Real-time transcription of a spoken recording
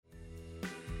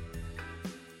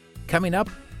Coming up,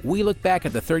 we look back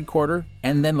at the third quarter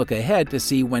and then look ahead to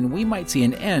see when we might see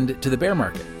an end to the bear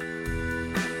market.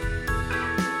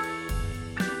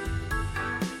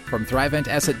 From Thrivent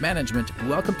Asset Management,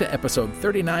 welcome to episode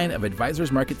 39 of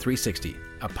Advisors Market 360,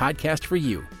 a podcast for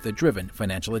you, the driven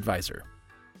financial advisor.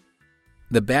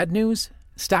 The bad news?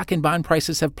 Stock and bond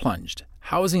prices have plunged,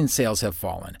 housing sales have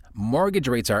fallen, mortgage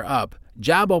rates are up,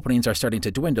 job openings are starting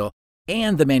to dwindle,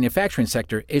 and the manufacturing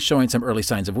sector is showing some early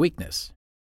signs of weakness.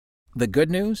 The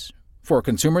good news? For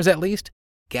consumers at least,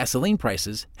 gasoline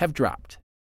prices have dropped.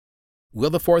 Will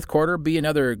the fourth quarter be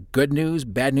another good news,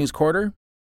 bad news quarter?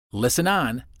 Listen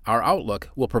on. Our outlook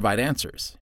will provide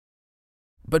answers.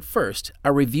 But first,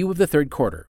 a review of the third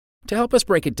quarter. To help us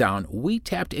break it down, we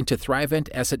tapped into Thrivent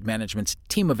Asset Management's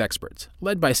team of experts,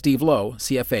 led by Steve Lowe,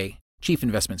 CFA, Chief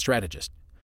Investment Strategist.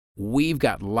 We've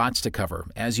got lots to cover,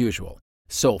 as usual,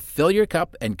 so fill your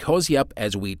cup and cozy up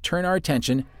as we turn our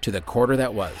attention to the quarter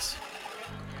that was.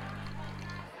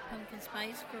 Pumpkin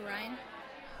spice for Ryan.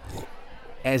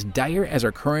 As dire as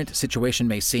our current situation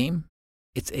may seem,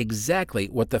 it's exactly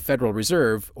what the Federal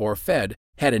Reserve, or Fed,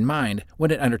 had in mind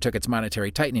when it undertook its monetary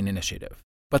tightening initiative.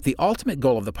 But the ultimate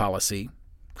goal of the policy,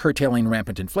 curtailing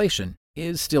rampant inflation,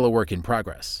 is still a work in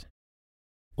progress.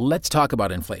 Let's talk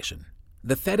about inflation.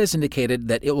 The Fed has indicated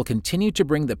that it will continue to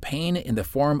bring the pain in the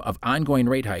form of ongoing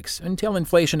rate hikes until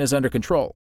inflation is under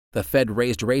control. The Fed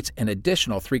raised rates an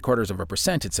additional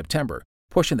 0.75% in September,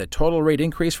 pushing the total rate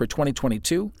increase for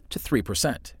 2022 to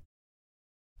 3%.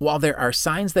 While there are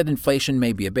signs that inflation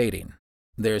may be abating,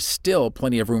 there's still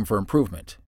plenty of room for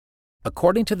improvement.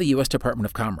 According to the U.S. Department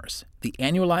of Commerce, the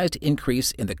annualized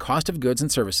increase in the cost of goods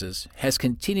and services has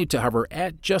continued to hover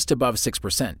at just above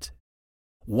 6%.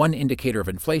 One indicator of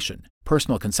inflation,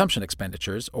 personal consumption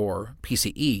expenditures, or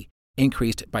PCE,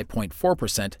 increased by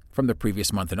 0.4% from the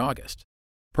previous month in August.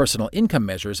 Personal income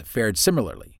measures fared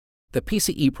similarly. The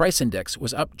PCE price index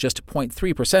was up just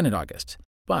 0.3% in August,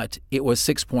 but it was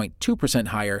 6.2%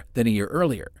 higher than a year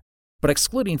earlier. But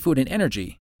excluding food and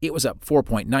energy, it was up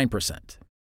 4.9%.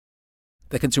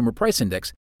 The Consumer Price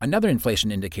Index, another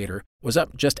inflation indicator, was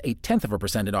up just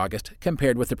 0.1% in August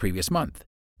compared with the previous month,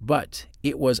 but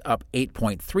it was up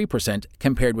 8.3%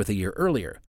 compared with a year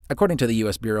earlier, according to the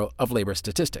U.S. Bureau of Labor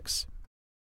Statistics.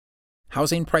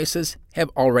 Housing prices have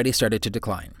already started to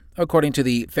decline, according to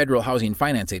the Federal Housing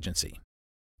Finance Agency.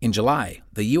 In July,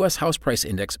 the U.S. House Price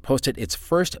Index posted its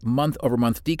first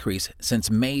month-over-month decrease since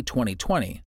May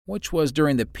 2020, which was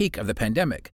during the peak of the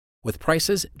pandemic, with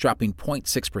prices dropping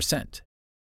 0.6%.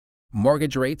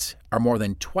 Mortgage rates are more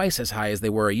than twice as high as they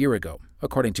were a year ago,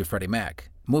 according to Freddie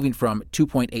Mac, moving from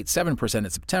 2.87% in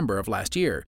September of last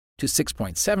year to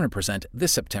 6.7%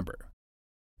 this September.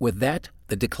 With that,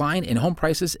 the decline in home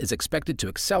prices is expected to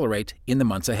accelerate in the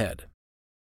months ahead.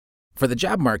 For the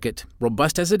job market,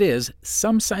 robust as it is,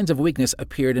 some signs of weakness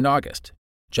appeared in August.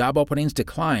 Job openings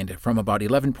declined from about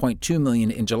 11.2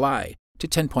 million in July to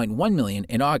 10.1 million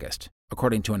in August,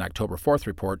 according to an October 4th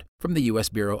report from the U.S.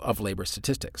 Bureau of Labor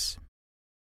Statistics.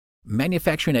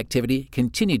 Manufacturing activity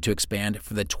continued to expand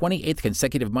for the 28th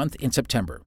consecutive month in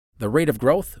September. The rate of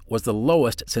growth was the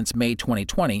lowest since May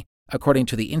 2020, according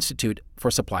to the Institute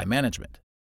for Supply Management.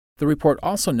 The report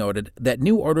also noted that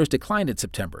new orders declined in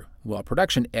September, while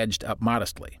production edged up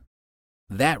modestly.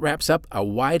 That wraps up a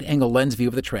wide-angle lens view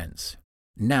of the trends.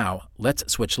 Now,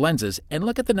 let's switch lenses and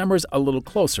look at the numbers a little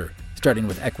closer, starting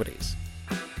with equities.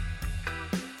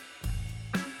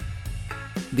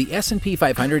 The S&P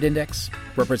 500 index,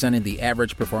 representing the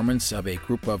average performance of a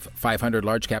group of 500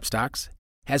 large-cap stocks,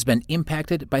 has been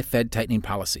impacted by Fed tightening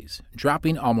policies,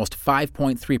 dropping almost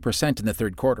 5.3% in the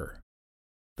third quarter.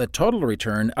 The total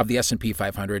return of the S&P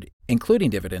 500, including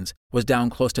dividends, was down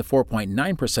close to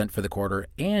 4.9% for the quarter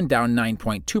and down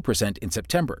 9.2% in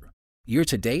September. Year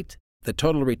to date, the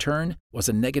total return was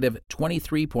a negative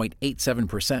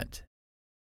 23.87%.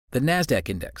 The NASDAQ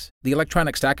index, the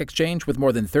electronic stock exchange with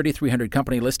more than 3,300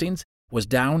 company listings, was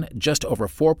down just over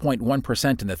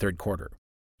 4.1% in the third quarter.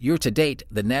 Year to date,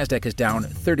 the NASDAQ is down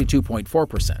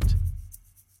 32.4%.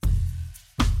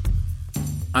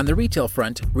 On the retail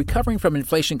front, recovering from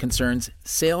inflation concerns,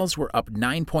 sales were up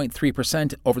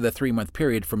 9.3% over the three-month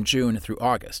period from June through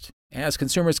August, as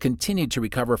consumers continued to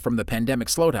recover from the pandemic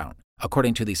slowdown,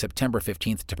 according to the September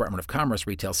 15th Department of Commerce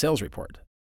retail sales report.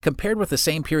 Compared with the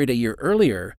same period a year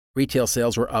earlier, retail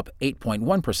sales were up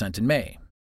 8.1% in May.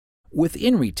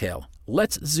 Within retail,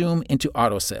 let's zoom into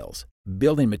auto sales,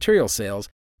 building material sales,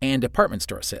 and department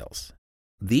store sales.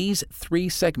 These three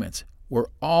segments were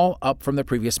all up from the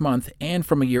previous month and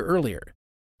from a year earlier.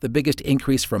 The biggest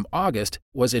increase from August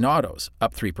was in autos,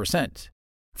 up 3%.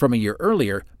 From a year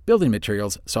earlier, building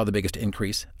materials saw the biggest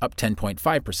increase, up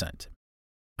 10.5%.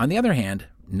 On the other hand,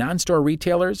 non-store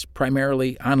retailers,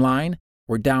 primarily online,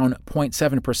 were down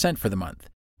 0.7% for the month,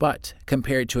 but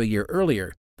compared to a year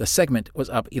earlier, the segment was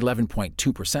up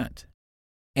 11.2%.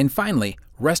 And finally,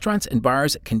 restaurants and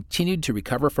bars continued to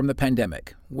recover from the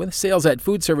pandemic, with sales at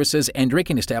food services and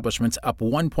drinking establishments up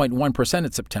 1.1%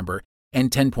 in September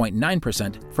and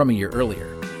 10.9% from a year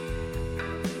earlier.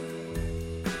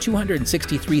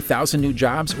 263,000 new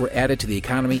jobs were added to the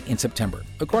economy in September,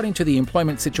 according to the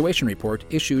Employment Situation Report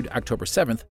issued October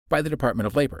 7th by the Department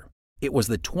of Labor. It was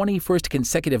the 21st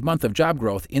consecutive month of job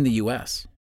growth in the U.S.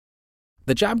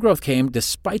 The job growth came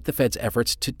despite the Fed's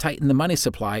efforts to tighten the money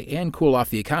supply and cool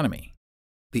off the economy.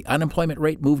 The unemployment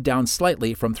rate moved down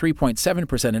slightly from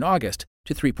 3.7% in August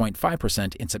to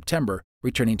 3.5% in September,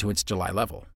 returning to its July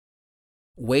level.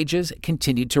 Wages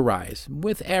continued to rise,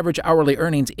 with average hourly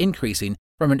earnings increasing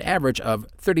from an average of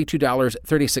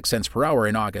 $32.36 per hour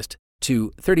in August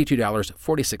to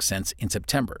 $32.46 in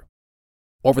September.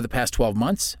 Over the past 12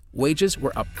 months, wages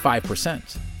were up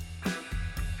 5%.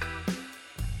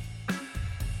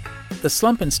 The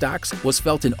slump in stocks was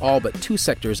felt in all but 2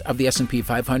 sectors of the S&P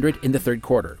 500 in the third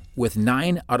quarter, with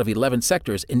 9 out of 11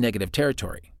 sectors in negative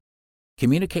territory.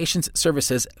 Communications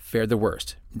services fared the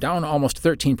worst, down almost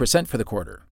 13% for the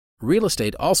quarter. Real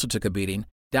estate also took a beating,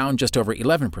 down just over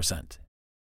 11%.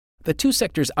 The 2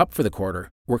 sectors up for the quarter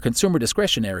were consumer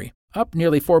discretionary, up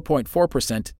nearly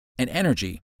 4.4%, and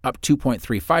energy, up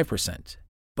 2.35%.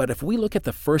 But if we look at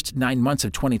the first 9 months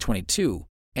of 2022,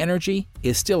 energy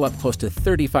is still up close to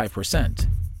 35%.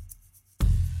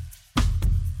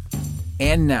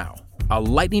 And now, a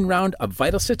lightning round of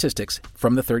vital statistics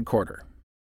from the third quarter.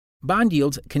 Bond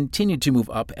yields continued to move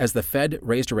up as the Fed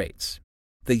raised rates.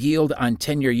 The yield on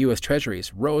 10-year U.S.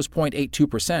 Treasuries rose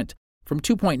 0.82% from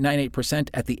 2.98%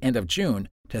 at the end of June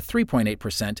to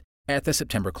 3.8% at the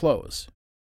September close.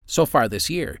 So far this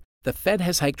year, the Fed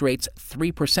has hiked rates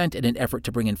 3% in an effort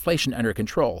to bring inflation under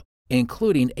control,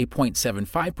 including a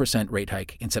 0.75% rate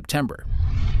hike in September.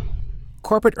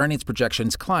 Corporate earnings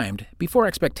projections climbed before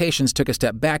expectations took a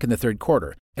step back in the third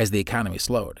quarter as the economy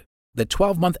slowed. The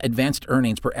 12-month advanced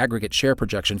earnings per aggregate share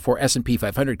projection for S&P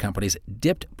 500 companies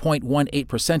dipped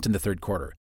 0.18% in the third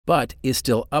quarter, but is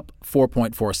still up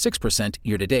 4.46%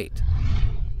 year-to-date.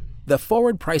 The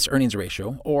forward price-earnings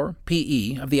ratio, or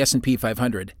PE, of the S&P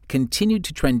 500 continued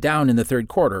to trend down in the third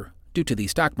quarter due to the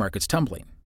stock market's tumbling.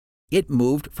 It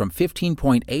moved from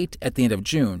 15.8 at the end of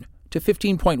June to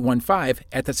 15.15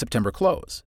 at the September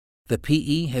close. The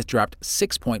PE has dropped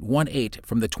 6.18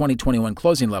 from the 2021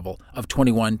 closing level of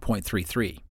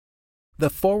 21.33. The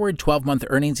forward 12-month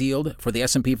earnings yield for the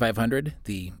S&P 500,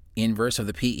 the inverse of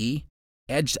the PE,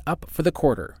 edged up for the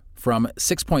quarter from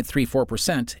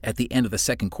 6.34% at the end of the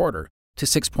second quarter to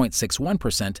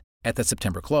 6.61% at the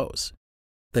September close.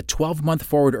 The 12-month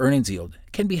forward earnings yield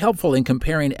can be helpful in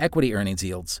comparing equity earnings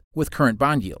yields with current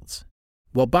bond yields.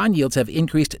 While bond yields have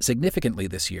increased significantly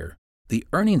this year, the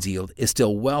earnings yield is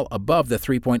still well above the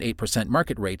 3.8%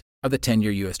 market rate of the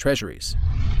 10-year U.S. Treasuries.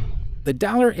 The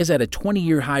dollar is at a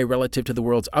 20-year high relative to the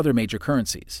world's other major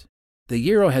currencies. The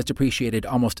euro has depreciated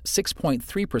almost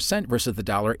 6.3% versus the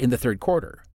dollar in the third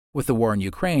quarter, with the war in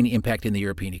Ukraine impacting the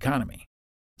European economy.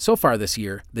 So far this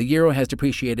year, the euro has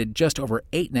depreciated just over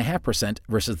 8.5%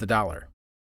 versus the dollar.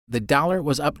 The dollar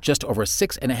was up just over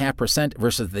 6.5%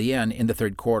 versus the yen in the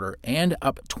third quarter and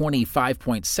up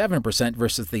 25.7%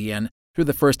 versus the yen through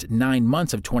the first 9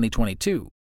 months of 2022.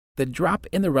 The drop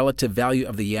in the relative value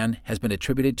of the yen has been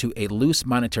attributed to a loose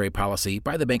monetary policy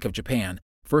by the Bank of Japan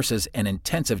versus an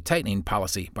intensive tightening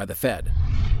policy by the Fed.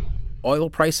 Oil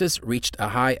prices reached a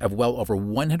high of well over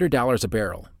 $100 a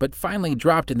barrel, but finally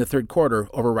dropped in the third quarter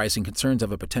over rising concerns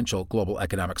of a potential global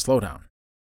economic slowdown.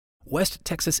 West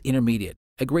Texas Intermediate,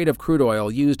 a grade of crude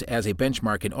oil used as a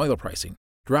benchmark in oil pricing,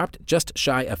 dropped just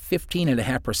shy of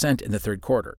 15.5% in the third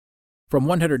quarter, from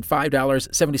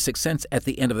 $105.76 at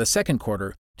the end of the second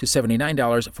quarter to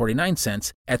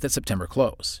 $79.49 at the September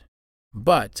close.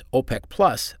 But OPEC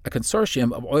Plus, a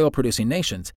consortium of oil-producing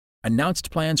nations, announced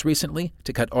plans recently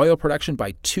to cut oil production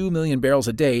by 2 million barrels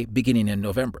a day beginning in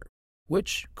November,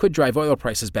 which could drive oil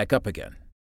prices back up again.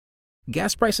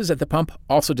 Gas prices at the pump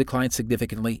also declined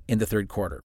significantly in the third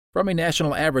quarter, from a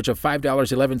national average of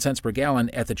 $5.11 per gallon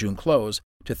at the June close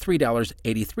to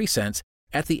 $3.83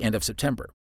 at the end of September,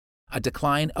 a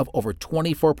decline of over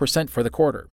 24% for the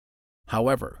quarter.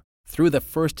 However, through the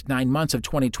first 9 months of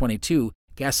 2022,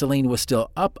 gasoline was still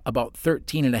up about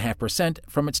 13.5%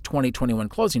 from its 2021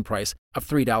 closing price of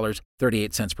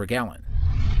 $3.38 per gallon.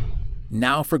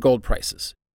 Now for gold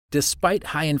prices. Despite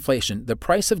high inflation, the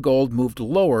price of gold moved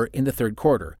lower in the third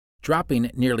quarter, dropping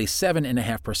nearly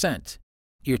 7.5%.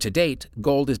 Year-to-date,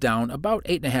 gold is down about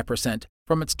 8.5%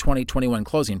 from its 2021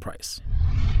 closing price.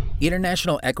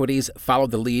 International equities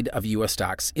followed the lead of U.S.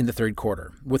 stocks in the third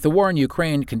quarter, with the war in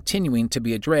Ukraine continuing to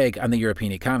be a drag on the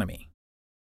European economy.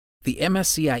 The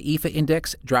MSCI EAFE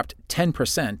index dropped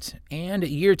 10%, and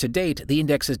year-to-date, the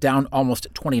index is down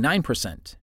almost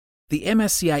 29%. The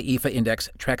MSCI EAFE index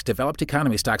tracks developed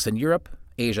economy stocks in Europe,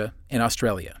 Asia, and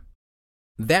Australia.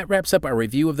 That wraps up our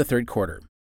review of the third quarter.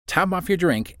 Top off your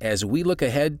drink as we look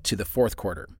ahead to the fourth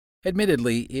quarter.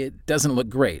 Admittedly, it doesn't look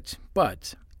great,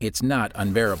 but it's not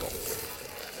unbearable.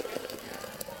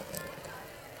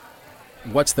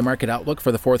 What's the market outlook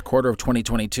for the fourth quarter of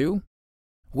 2022?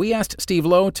 We asked Steve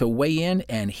Lowe to weigh in,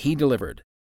 and he delivered.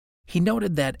 He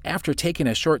noted that after taking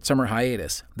a short summer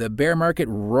hiatus, the bear market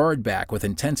roared back with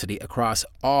intensity across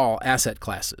all asset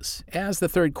classes as the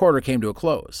third quarter came to a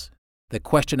close. The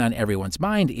question on everyone's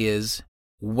mind is,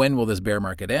 when will this bear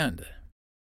market end?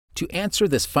 To answer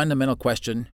this fundamental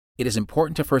question, it is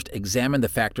important to first examine the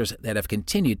factors that have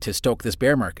continued to stoke this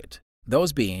bear market,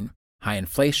 those being high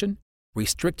inflation,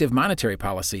 restrictive monetary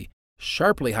policy,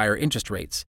 sharply higher interest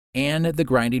rates, and the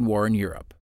grinding war in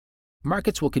Europe.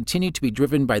 Markets will continue to be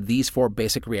driven by these four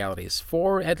basic realities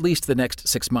for at least the next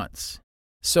 6 months.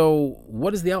 So,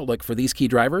 what is the outlook for these key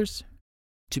drivers?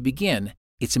 To begin,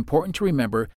 it's important to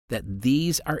remember that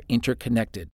these are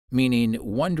interconnected, meaning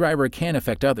one driver can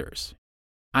affect others.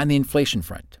 On the inflation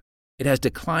front, it has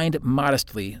declined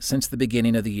modestly since the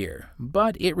beginning of the year,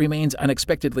 but it remains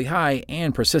unexpectedly high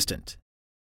and persistent.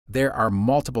 There are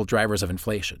multiple drivers of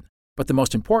inflation, but the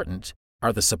most important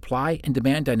are the supply and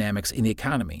demand dynamics in the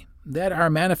economy that are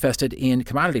manifested in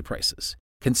commodity prices,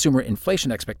 consumer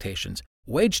inflation expectations,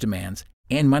 wage demands,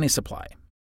 and money supply.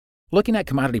 Looking at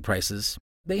commodity prices,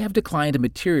 they have declined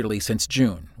materially since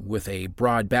June, with a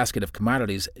broad basket of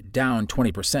commodities down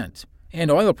 20%,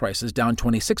 and oil prices down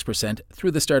 26%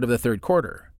 through the start of the third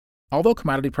quarter. Although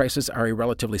commodity prices are a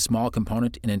relatively small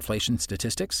component in inflation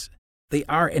statistics, they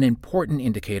are an important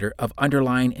indicator of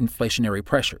underlying inflationary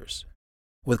pressures.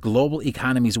 With global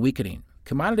economies weakening,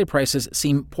 commodity prices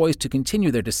seem poised to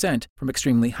continue their descent from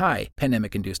extremely high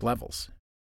pandemic-induced levels.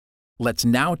 Let's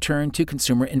now turn to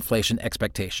consumer inflation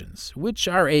expectations, which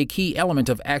are a key element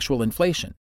of actual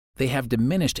inflation. They have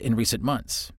diminished in recent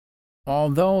months.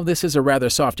 Although this is a rather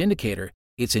soft indicator,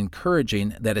 it's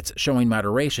encouraging that it's showing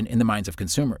moderation in the minds of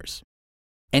consumers.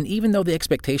 And even though the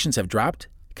expectations have dropped,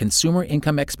 consumer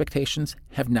income expectations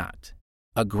have not.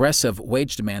 Aggressive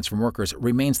wage demands from workers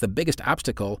remains the biggest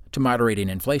obstacle to moderating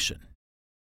inflation.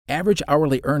 Average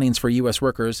hourly earnings for U.S.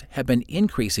 workers have been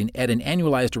increasing at an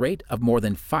annualized rate of more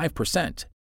than 5%,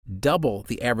 double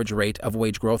the average rate of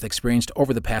wage growth experienced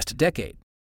over the past decade.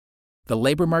 The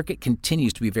labor market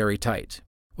continues to be very tight,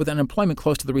 with unemployment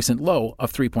close to the recent low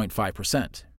of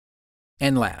 3.5%.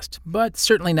 And last, but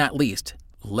certainly not least,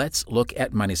 let's look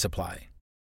at money supply.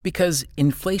 Because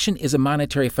inflation is a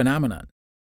monetary phenomenon.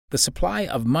 The supply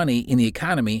of money in the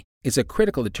economy is a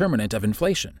critical determinant of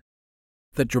inflation.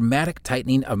 The dramatic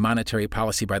tightening of monetary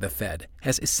policy by the Fed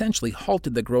has essentially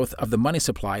halted the growth of the money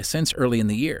supply since early in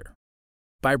the year.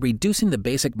 By reducing the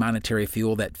basic monetary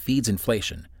fuel that feeds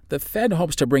inflation, the Fed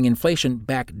hopes to bring inflation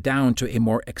back down to a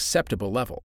more acceptable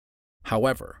level.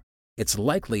 However, it's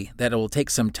likely that it will take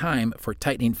some time for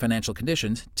tightening financial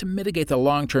conditions to mitigate the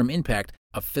long-term impact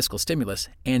of fiscal stimulus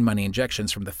and money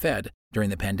injections from the Fed during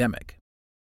the pandemic.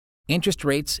 Interest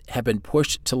rates have been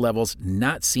pushed to levels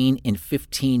not seen in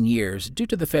 15 years due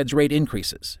to the Fed's rate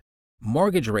increases.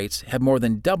 Mortgage rates have more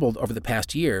than doubled over the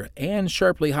past year, and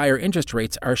sharply higher interest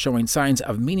rates are showing signs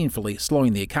of meaningfully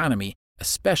slowing the economy,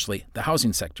 especially the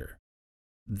housing sector.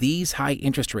 These high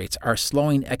interest rates are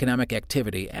slowing economic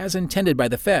activity as intended by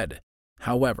the Fed.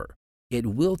 However, it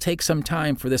will take some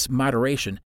time for this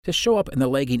moderation to show up in the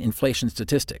lagging inflation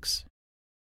statistics.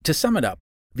 To sum it up,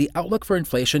 the outlook for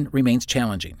inflation remains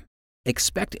challenging.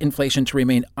 Expect inflation to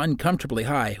remain uncomfortably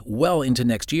high well into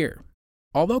next year.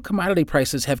 Although commodity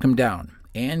prices have come down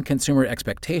and consumer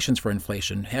expectations for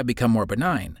inflation have become more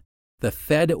benign, the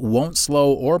Fed won't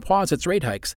slow or pause its rate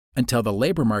hikes until the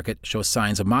labor market shows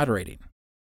signs of moderating.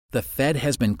 The Fed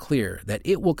has been clear that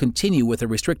it will continue with a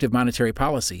restrictive monetary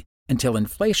policy until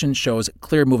inflation shows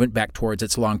clear movement back towards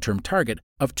its long-term target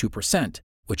of 2%,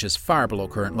 which is far below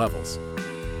current levels.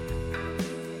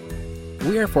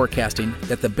 We are forecasting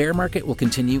that the bear market will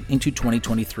continue into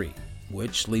 2023,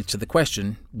 which leads to the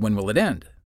question, when will it end?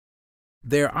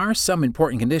 There are some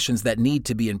important conditions that need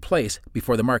to be in place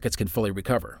before the markets can fully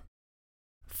recover.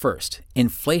 First,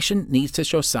 inflation needs to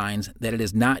show signs that it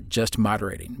is not just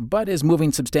moderating, but is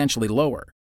moving substantially lower.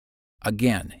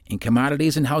 Again, in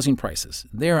commodities and housing prices,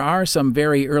 there are some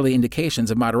very early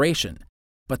indications of moderation,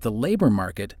 but the labor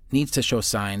market needs to show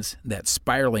signs that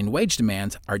spiraling wage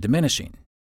demands are diminishing.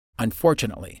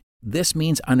 Unfortunately, this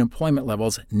means unemployment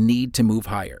levels need to move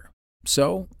higher.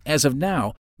 So, as of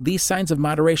now, these signs of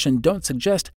moderation don't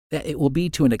suggest that it will be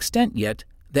to an extent yet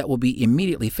that will be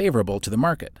immediately favorable to the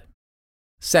market.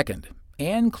 Second,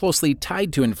 and closely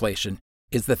tied to inflation,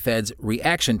 is the Fed's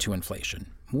reaction to inflation,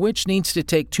 which needs to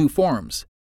take two forms: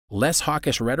 less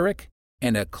hawkish rhetoric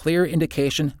and a clear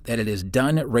indication that it is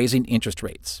done raising interest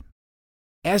rates.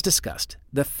 As discussed,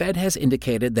 the Fed has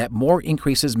indicated that more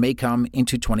increases may come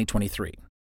into 2023.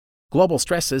 Global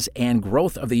stresses and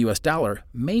growth of the U.S. dollar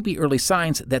may be early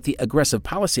signs that the aggressive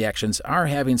policy actions are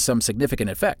having some significant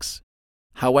effects.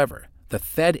 However, the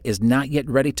Fed is not yet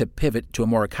ready to pivot to a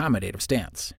more accommodative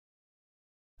stance.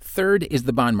 Third is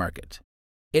the bond market.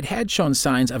 It had shown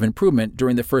signs of improvement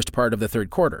during the first part of the third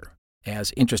quarter,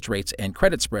 as interest rates and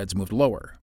credit spreads moved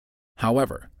lower.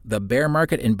 However, the bear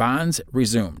market in bonds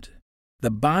resumed.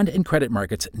 The bond and credit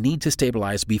markets need to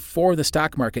stabilize before the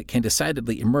stock market can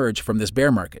decidedly emerge from this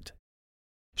bear market.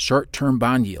 Short-term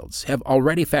bond yields have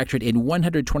already factored in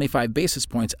 125 basis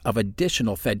points of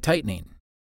additional Fed tightening.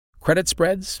 Credit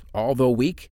spreads, although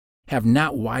weak, have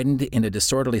not widened in a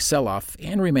disorderly sell-off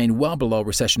and remain well below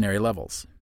recessionary levels.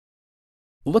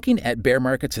 Looking at bear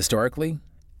markets historically,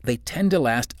 they tend to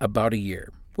last about a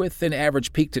year, with an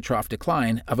average peak-to-trough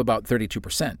decline of about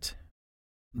 32%.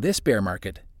 This bear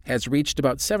market has reached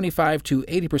about 75 to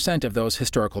 80% of those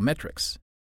historical metrics.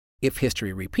 If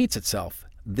history repeats itself,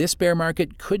 this bear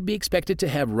market could be expected to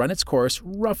have run its course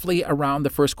roughly around the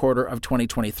first quarter of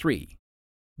 2023.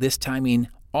 This timing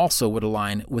also would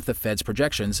align with the Fed's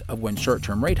projections of when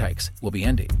short-term rate hikes will be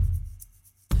ending.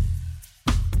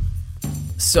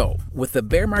 So, with the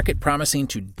bear market promising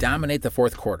to dominate the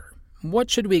fourth quarter,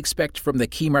 what should we expect from the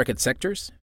key market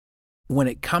sectors? When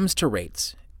it comes to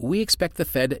rates, we expect the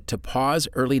Fed to pause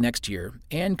early next year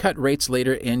and cut rates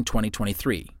later in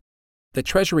 2023. The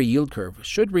Treasury yield curve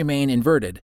should remain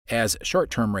inverted as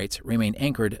short-term rates remain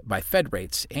anchored by Fed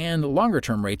rates and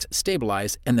longer-term rates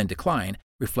stabilize and then decline,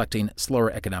 reflecting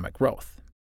slower economic growth.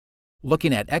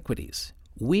 Looking at equities,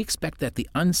 we expect that the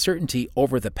uncertainty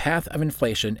over the path of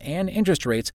inflation and interest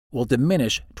rates will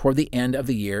diminish toward the end of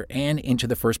the year and into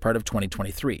the first part of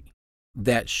 2023.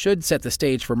 That should set the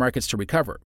stage for markets to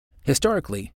recover.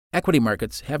 Historically, equity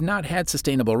markets have not had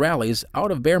sustainable rallies out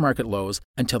of bear market lows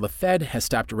until the Fed has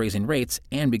stopped raising rates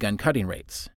and begun cutting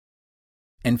rates.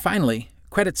 And finally,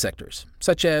 credit sectors,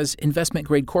 such as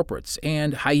investment-grade corporates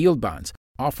and high-yield bonds,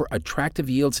 offer attractive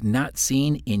yields not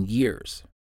seen in years.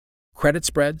 Credit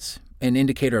spreads, an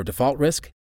indicator of default risk,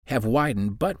 have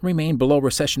widened but remain below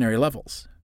recessionary levels.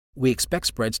 We expect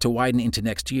spreads to widen into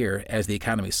next year as the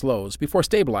economy slows before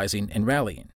stabilizing and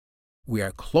rallying. We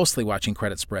are closely watching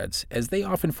credit spreads as they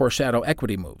often foreshadow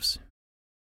equity moves.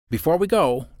 Before we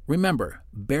go, remember,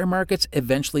 bear markets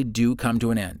eventually do come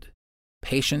to an end.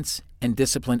 Patience and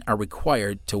discipline are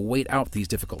required to wait out these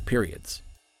difficult periods.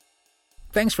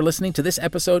 Thanks for listening to this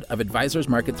episode of Advisors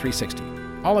Market 360.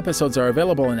 All episodes are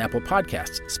available on Apple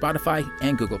Podcasts, Spotify,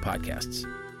 and Google Podcasts.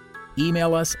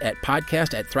 Email us at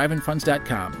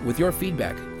podcast@thriveandfunds.com with your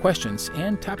feedback, questions,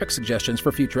 and topic suggestions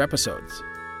for future episodes.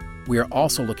 We are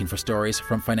also looking for stories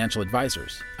from financial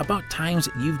advisors about times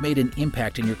you've made an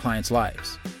impact in your clients'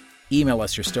 lives. Email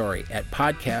us your story at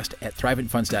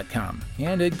podcast@thriveandfunds.com,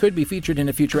 and it could be featured in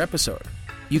a future episode.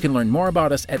 You can learn more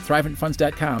about us at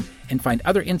thriveandfunds.com and find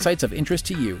other insights of interest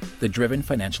to you, the driven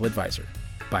financial advisor.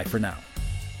 Bye for now.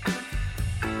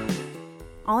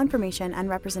 All information and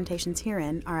representations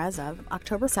herein are as of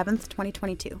October 7th,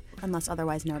 2022, unless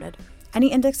otherwise noted.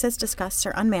 Any indexes discussed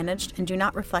are unmanaged and do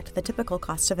not reflect the typical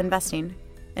cost of investing.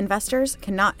 Investors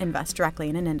cannot invest directly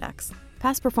in an index.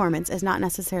 Past performance is not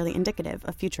necessarily indicative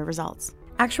of future results.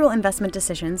 Actual investment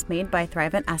decisions made by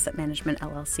Thrivent Asset Management,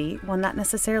 LLC will not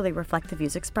necessarily reflect the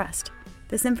views expressed.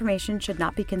 This information should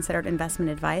not be considered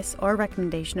investment advice or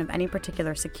recommendation of any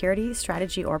particular security,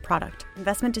 strategy, or product.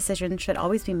 Investment decisions should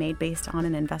always be made based on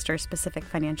an investor's specific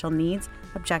financial needs,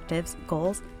 objectives,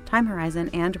 goals, time horizon,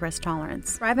 and risk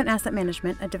tolerance. Thrivent Asset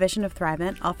Management, a division of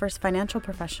Thrivent, offers financial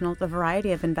professionals a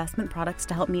variety of investment products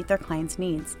to help meet their clients'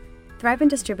 needs. Thrivent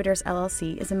Distributors,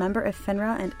 LLC is a member of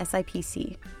FINRA and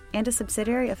SIPC, and a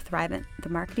subsidiary of Thrivent, the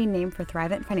marketing name for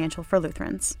Thrivent Financial for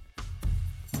Lutherans.